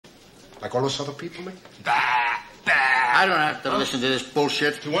Like all those other people, man? I don't have to listen to this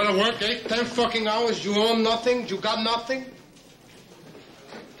bullshit. You want to work 8, 10 fucking hours? You own nothing? You got nothing?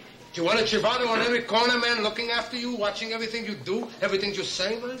 Do you want a chivato on every corner, man, looking after you, watching everything you do, everything you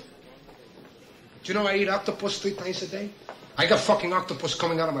say, man? Do you know I eat octopus 3 times a day? I got fucking octopus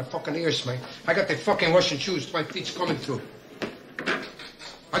coming out of my fucking ears, man. I got the fucking Russian shoes my feet's coming through.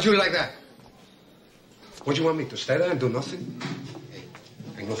 How'd you like that? What do you want me to stay there and do nothing? Hey,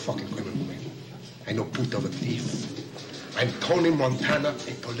 I no fucking criminal, man. I no puta of a thief. I'm Tony Montana,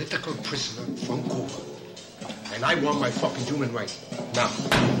 a political prisoner from Cuba. And I want my fucking human right. Now,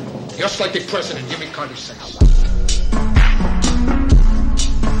 just like the president, Jimmy Carter says.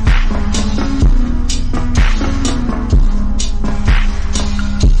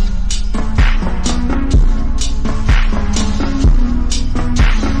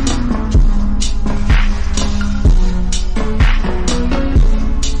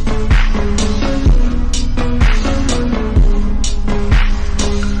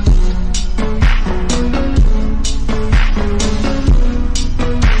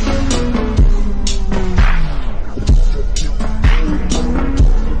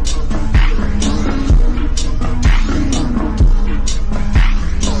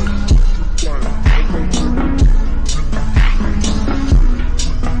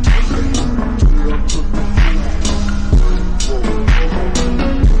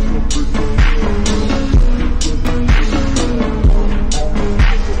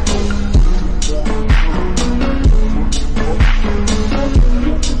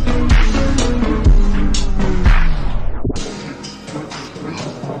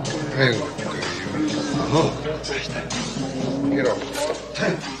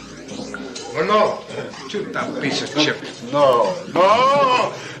 No, shoot that piece of chip. No.